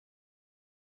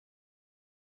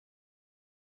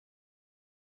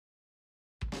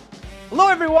Hello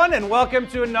everyone and welcome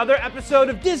to another episode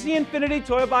of Disney Infinity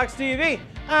Toy Box TV.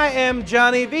 I am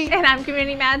Johnny V. And I'm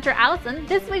Community Manager Allison.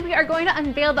 This week we are going to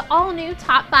unveil the all-new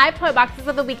top 5 toy boxes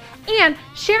of the week and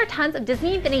share tons of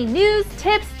Disney Infinity news,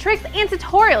 tips, tricks, and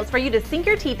tutorials for you to sink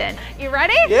your teeth in. You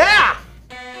ready? Yeah!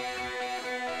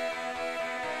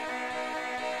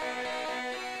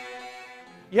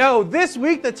 Yo, this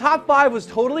week the top 5 was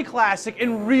totally classic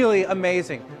and really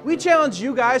amazing. We challenged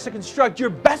you guys to construct your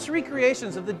best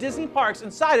recreations of the Disney parks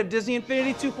inside of Disney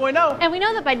Infinity 2.0. And we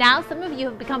know that by now some of you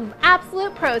have become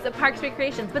absolute pros at parks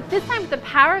recreations, but this time with the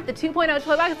power of the 2.0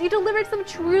 toy box, you delivered some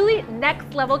truly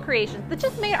next level creations that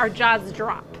just made our jaws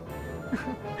drop.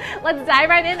 Let's dive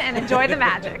right in and enjoy the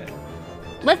magic.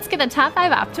 Let's get the top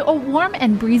 5 off to a warm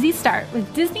and breezy start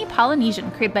with Disney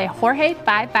Polynesian, created by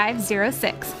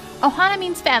Jorge5506. Ohana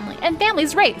means family, and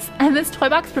families race, and this toy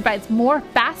box provides more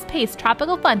fast-paced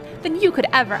tropical fun than you could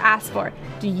ever ask for.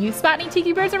 Do you spot any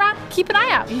tiki birds around? Keep an eye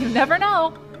out, you never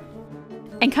know.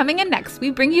 And coming in next,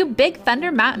 we bring you Big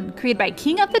Thunder Mountain, created by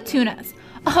King of the Tunas.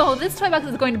 Oh, this toy box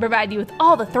is going to provide you with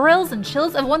all the thrills and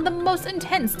chills of one of the most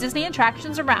intense Disney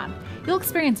attractions around. You'll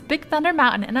experience Big Thunder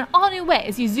Mountain in an all-new way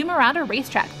as you zoom around a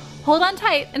racetrack. Hold on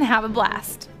tight and have a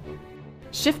blast.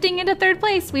 Shifting into third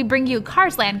place, we bring you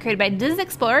Cars Land, created by Disney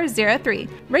Explorer 03.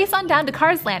 Race on down to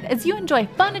Cars Land as you enjoy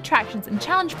fun attractions and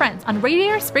challenge friends on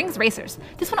Radiator Springs Racers.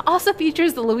 This one also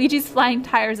features the Luigi's Flying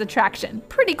Tires attraction.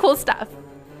 Pretty cool stuff.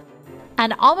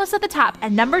 And almost at the top,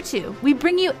 at number 2, we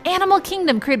bring you Animal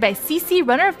Kingdom, created by CC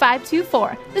Runner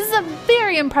 524. This is a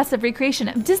very impressive recreation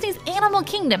of Disney's Animal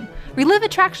Kingdom. Relive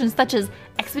attractions such as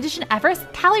Expedition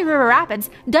Everest, Cali River Rapids,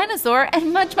 Dinosaur,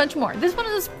 and much, much more. This one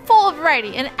is full of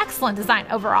variety and excellent design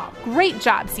overall. Great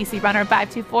job, CC Runner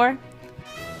 524.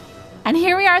 And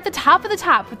here we are at the top of the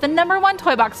top with the number 1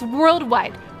 toy box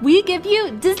worldwide. We give you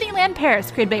Disneyland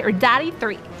Paris, created by Erdaddy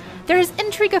 3. There is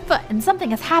intrigue afoot and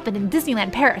something has happened in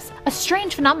Disneyland Paris. A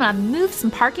strange phenomenon moved some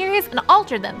park areas and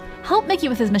altered them. Help Mickey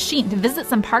with his machine to visit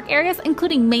some park areas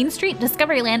including Main Street,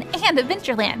 Discoveryland, and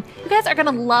Adventureland. You guys are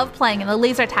gonna love playing in the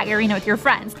laser tag arena with your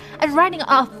friends and riding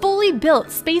on a fully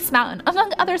built Space Mountain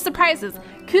among other surprises.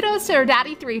 Kudos to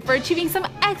Erdaddy 3 for achieving some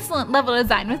excellent level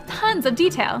design with tons of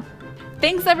detail.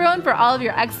 Thanks everyone for all of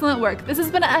your excellent work. This has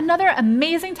been another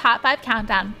amazing top 5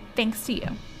 countdown. Thanks to you.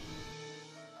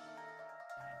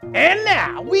 And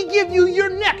now, we give you your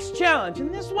next challenge,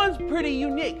 and this one's pretty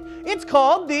unique. It's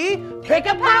called the Pick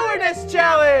a Power Disc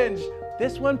Challenge.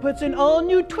 This one puts an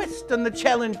all-new twist on the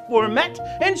challenge format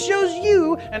and shows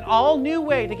you an all-new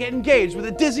way to get engaged with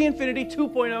the Disney Infinity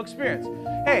 2.0 experience.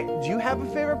 Hey, do you have a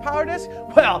favorite power disc?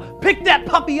 Well, pick that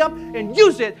puppy up and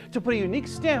use it to put a unique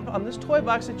stamp on this toy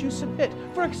box that you submit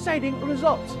for exciting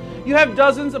results. You have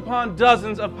dozens upon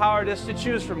dozens of power discs to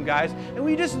choose from, guys, and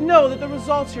we just know that the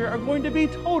results here are going to be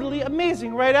totally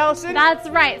amazing, right, Allison? That's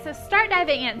right, so start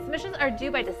diving in. Submissions are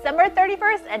due by December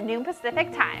 31st at noon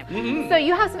Pacific time. So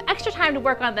you have some extra time to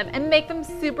work on them and make them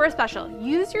super special.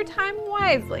 Use your time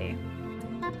wisely.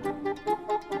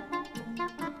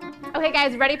 Okay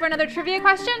guys, ready for another trivia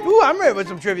question? Ooh, I'm ready with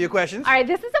some trivia questions. All right,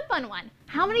 this is a fun one.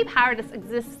 How many power discs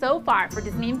exist so far for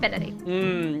Disney Infinity?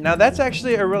 Now that's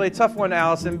actually a really tough one,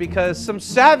 Allison, because some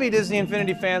savvy Disney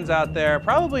Infinity fans out there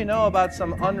probably know about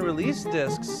some unreleased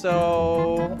discs,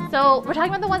 so we're talking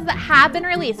about the ones that have been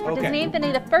released for Okay. Disney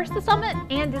Infinity, the first installment,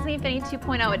 and Disney Infinity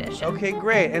 2.0 edition. Okay,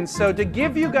 great. And so to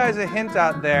give you guys a hint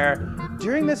out there,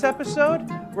 during this episode,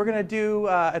 we're gonna do,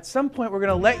 at some point, we're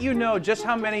gonna let you know just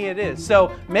how many it is.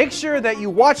 So make sure that you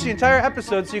watch the entire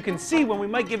episode so you can see when we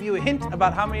might give you a hint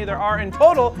about how many there are in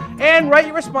total, and write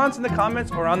your response in the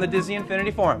comments or on the Disney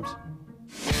Infinity forums.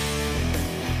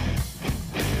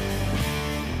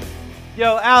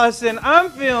 Yo, Allison,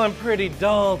 I'm feeling pretty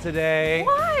dull today.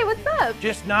 Why? What's up?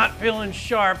 Just not feeling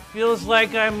sharp. Feels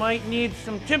like I might need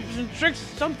some tips and tricks,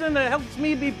 something that helps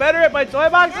me be better at my toy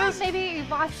boxes. Maybe you've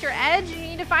lost your edge and you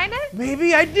need to find it?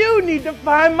 Maybe I do need to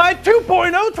find my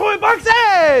 2.0 toy box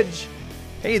edge.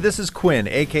 Hey, this is Quinn,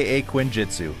 aka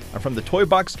Quinjitsu. I'm from the Toy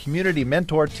Box Community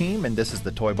Mentor team, and this is the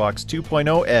Toy Box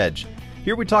 2.0 Edge.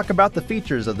 Here we talk about the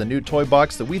features of the new toy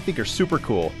box that we think are super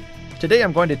cool. Today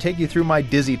I'm going to take you through my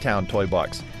Dizzy Town toy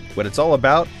box, what it's all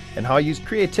about, and how I use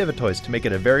Creativitoys to make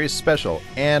it a very special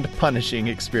and punishing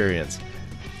experience.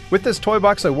 With this toy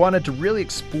box, I wanted to really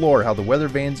explore how the weather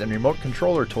vanes and remote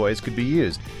controller toys could be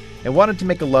used, and wanted to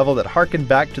make a level that harkened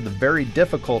back to the very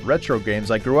difficult retro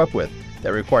games I grew up with,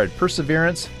 that required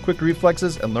perseverance, quick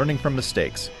reflexes, and learning from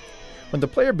mistakes. When the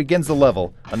player begins the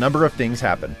level, a number of things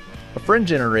happen. A friend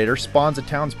generator spawns a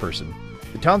townsperson.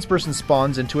 The townsperson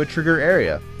spawns into a trigger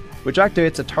area, which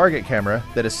activates a target camera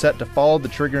that is set to follow the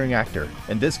triggering actor,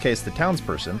 in this case the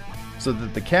townsperson, so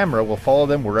that the camera will follow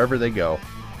them wherever they go.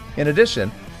 In addition,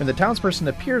 when the townsperson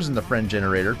appears in the friend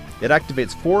generator, it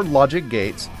activates 4 logic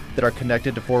gates that are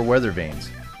connected to 4 weather vanes.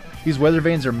 These weather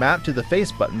vanes are mapped to the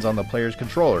face buttons on the player's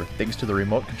controller thanks to the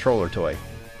remote controller toy.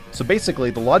 So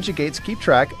basically, the logic gates keep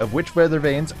track of which weather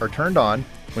vanes are turned on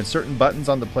when certain buttons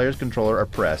on the player's controller are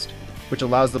pressed, which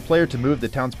allows the player to move the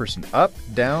townsperson up,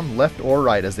 down, left, or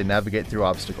right as they navigate through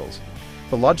obstacles.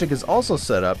 The logic is also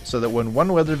set up so that when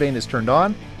one weather vane is turned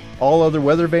on, all other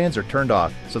weather vanes are turned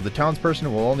off, so the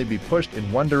townsperson will only be pushed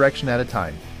in one direction at a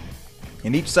time.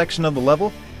 In each section of the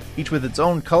level, each with its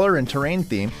own color and terrain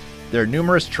theme, there are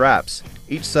numerous traps,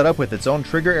 each set up with its own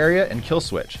trigger area and kill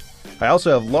switch. I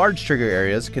also have large trigger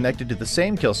areas connected to the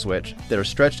same kill switch that are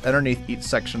stretched underneath each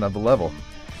section of the level.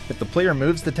 If the player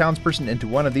moves the townsperson into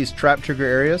one of these trap trigger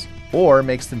areas, or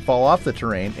makes them fall off the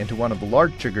terrain into one of the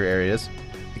large trigger areas,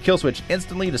 the kill switch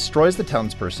instantly destroys the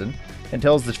townsperson and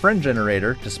tells the friend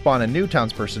generator to spawn a new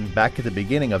townsperson back at the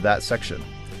beginning of that section.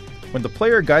 When the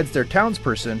player guides their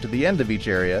townsperson to the end of each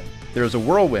area, there is a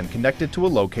whirlwind connected to a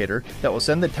locator that will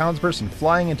send the townsperson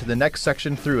flying into the next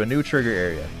section through a new trigger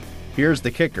area. Here's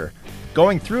the kicker.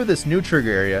 Going through this new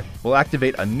trigger area will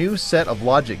activate a new set of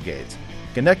logic gates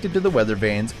connected to the weather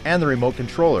vanes and the remote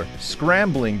controller,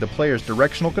 scrambling the player's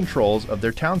directional controls of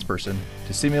their townsperson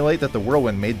to simulate that the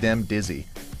whirlwind made them dizzy.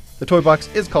 The toy box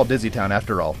is called Dizzy Town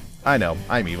after all. I know,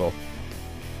 I'm evil.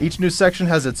 Each new section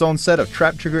has its own set of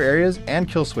trap trigger areas and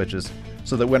kill switches,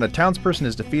 so that when a townsperson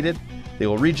is defeated, they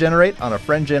will regenerate on a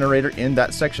friend generator in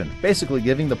that section, basically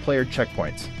giving the player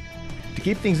checkpoints. To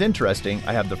keep things interesting,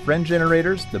 I have the friend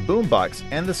generators, the boombox,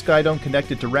 and the sky dome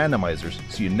connected to randomizers,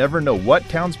 so you never know what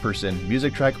townsperson,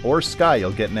 music track, or sky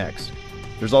you'll get next.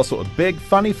 There's also a big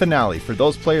funny finale for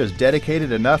those players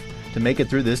dedicated enough to make it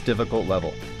through this difficult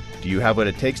level. Do you have what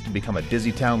it takes to become a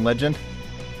Dizzy Town legend?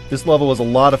 This level was a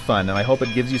lot of fun, and I hope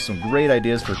it gives you some great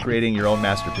ideas for creating your own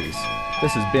masterpiece.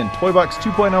 This has been Toybox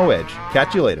 2.0 Edge.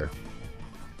 Catch you later.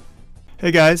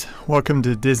 Hey guys, welcome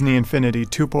to Disney Infinity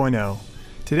 2.0.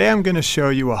 Today I'm going to show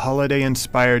you a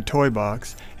holiday-inspired toy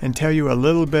box and tell you a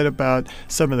little bit about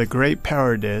some of the great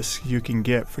power discs you can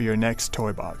get for your next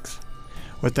toy box.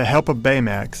 With the help of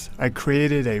Baymax, I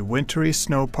created a wintry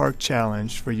snow park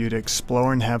challenge for you to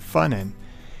explore and have fun in.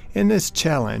 In this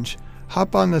challenge,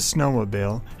 hop on the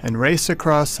snowmobile and race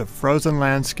across a frozen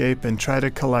landscape and try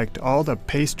to collect all the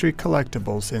pastry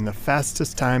collectibles in the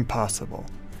fastest time possible.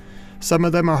 Some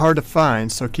of them are hard to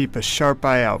find, so keep a sharp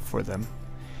eye out for them.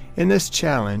 In this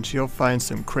challenge, you'll find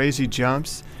some crazy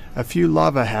jumps, a few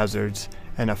lava hazards,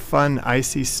 and a fun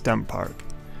icy stump park.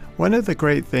 One of the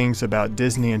great things about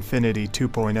Disney Infinity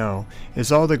 2.0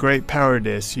 is all the great power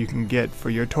discs you can get for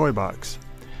your toy box.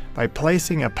 By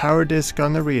placing a power disc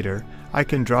on the reader, I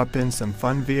can drop in some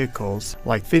fun vehicles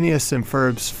like Phineas and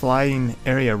Ferb's flying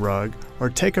area rug or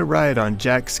take a ride on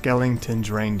Jack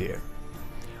Skellington's reindeer.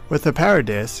 With the power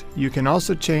disc, you can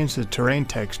also change the terrain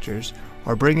textures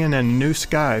or bring in a new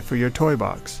sky for your toy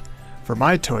box. For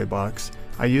my toy box,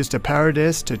 I used a power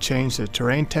disc to change the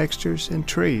terrain textures and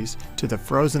trees to the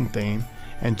Frozen theme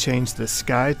and change the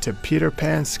sky to Peter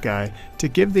Pan sky to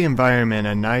give the environment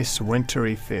a nice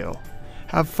wintry feel.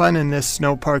 Have fun in this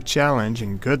snow park challenge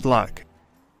and good luck!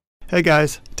 Hey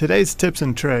guys, today's tips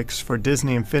and tricks for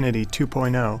Disney Infinity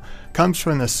 2.0 comes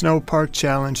from the Snow Park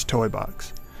Challenge toy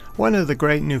box. One of the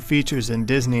great new features in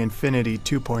Disney Infinity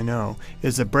 2.0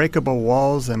 is the breakable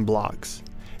walls and blocks.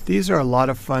 These are a lot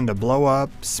of fun to blow up,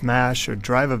 smash, or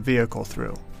drive a vehicle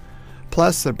through.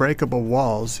 Plus the breakable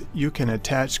walls, you can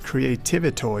attach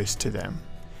creativity toys to them.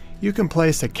 You can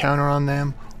place a counter on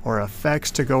them or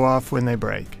effects to go off when they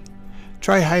break.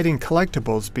 Try hiding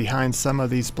collectibles behind some of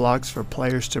these blocks for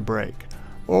players to break.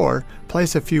 Or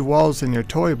place a few walls in your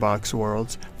toy box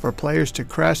worlds for players to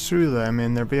crash through them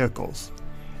in their vehicles.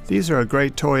 These are a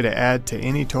great toy to add to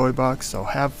any toy box, so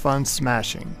have fun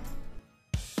smashing.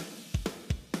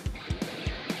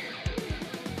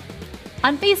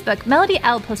 On Facebook, Melody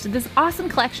L posted this awesome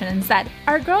collection and said,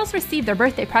 "Our girls received their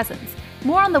birthday presents.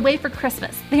 More on the way for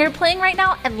Christmas. They are playing right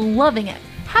now and loving it.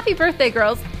 Happy birthday,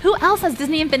 girls! Who else has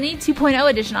Disney Infinity 2.0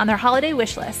 edition on their holiday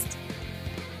wish list?"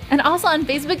 And also on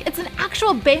Facebook, it's an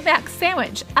actual Baymax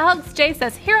sandwich. Alex J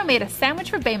says, "Hero made a sandwich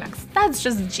for Baymax. That's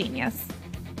just genius."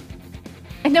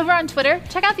 And over on Twitter,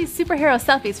 check out these superhero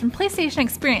selfies from PlayStation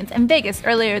Experience in Vegas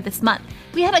earlier this month.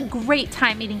 We had a great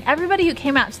time meeting everybody who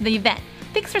came out to the event.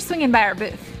 Thanks for swinging by our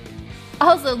booth.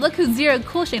 Also, look who Zero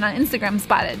Coolshane on Instagram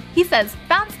spotted. He says,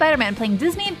 "Found Spider-Man playing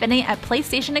Disney Infinity at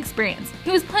PlayStation Experience.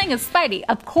 He was playing as Spidey,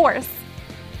 of course."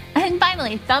 And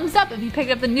finally, thumbs up if you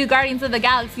picked up the new Guardians of the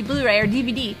Galaxy Blu-ray or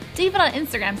DVD. David on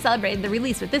Instagram celebrated the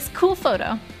release with this cool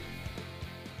photo.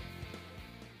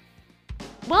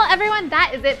 Well, everyone,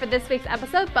 that is it for this week's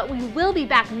episode, but we will be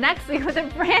back next week with a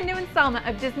brand new installment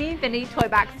of Disney Infinity Toy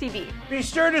Box TV. Be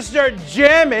sure to start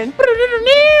jamming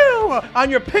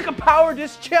on your Pick a Power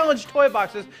Disc Challenge toy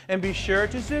boxes, and be sure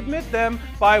to submit them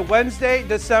by Wednesday,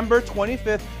 December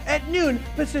 25th at noon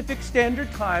Pacific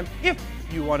Standard Time if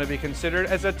you want to be considered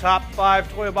as a top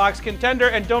 5 toy box contender.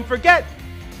 And don't forget,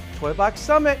 Toy Box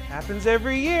Summit happens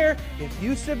every year. If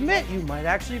you submit, you might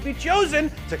actually be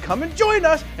chosen to come and join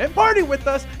us and party with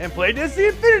us and play Disney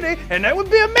Infinity, and that would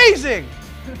be amazing.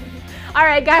 All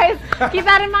right, guys, keep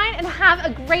that in mind and have a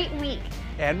great week.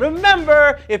 And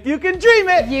remember, if you can dream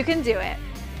it, You can do it.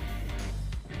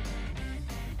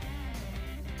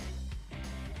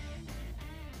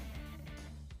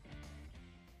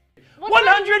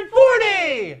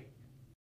 140!